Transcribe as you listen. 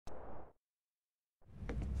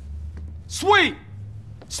Sweet!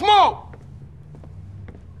 Smoke!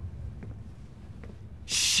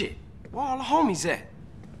 Shit, where all the homies at?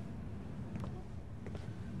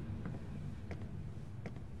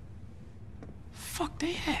 Fuck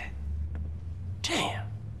they at? Damn.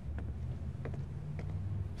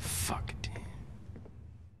 Fuck it then.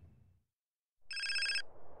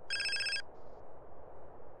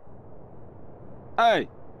 Hey.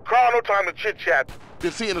 Carl, no time to chit-chat.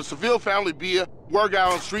 Been seeing a Seville family beer, work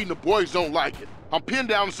out on the street, and the boys don't like it. I'm pinned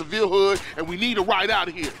down in Seville hood, and we need a ride out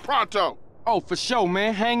of here. Pronto. Oh, for sure,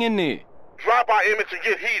 man. Hang in there. Drop our image and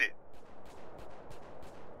get heated.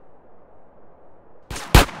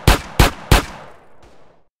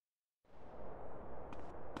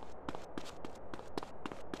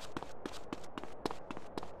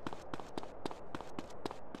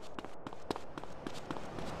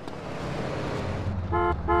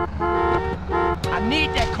 I need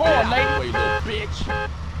that car, lady. Wait, little bitch.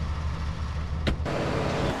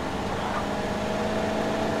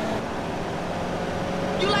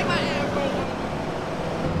 You like my afro?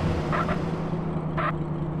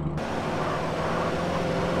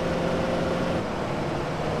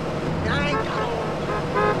 I ain't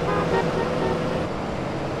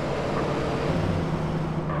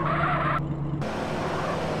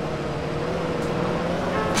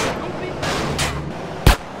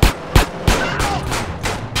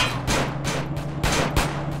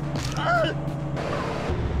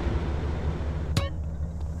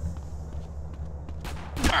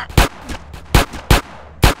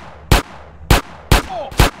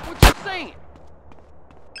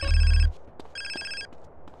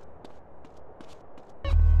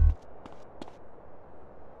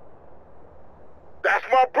That's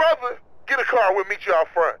my brother. Get a car, we'll meet you out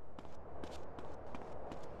front.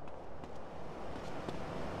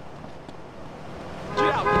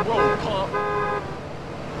 Get out the road, punk.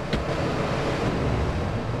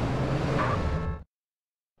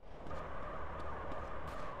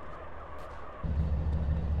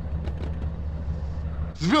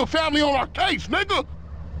 Seville family on our case, nigga.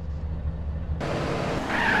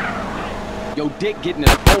 Yo, Dick getting in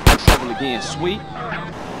open trouble again, sweet.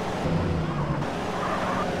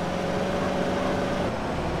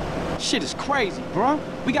 Shit is crazy, bruh.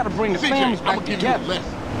 We gotta bring the CJ, families I'ma back give you a together.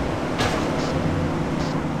 lesson.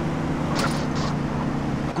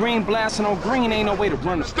 Green blasting on green ain't no way to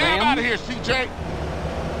run the Stand family. out of here, CJ.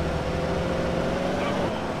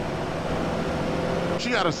 She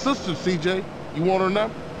got a sister, CJ. You want her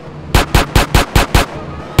number?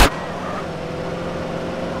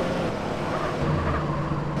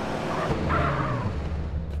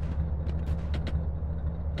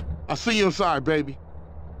 I'll see you inside, baby.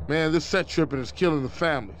 Man, this set tripping is killing the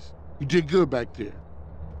families. You did good back there.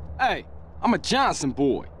 Hey, I'm a Johnson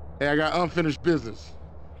boy. Hey, I got unfinished business.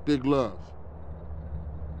 Big love.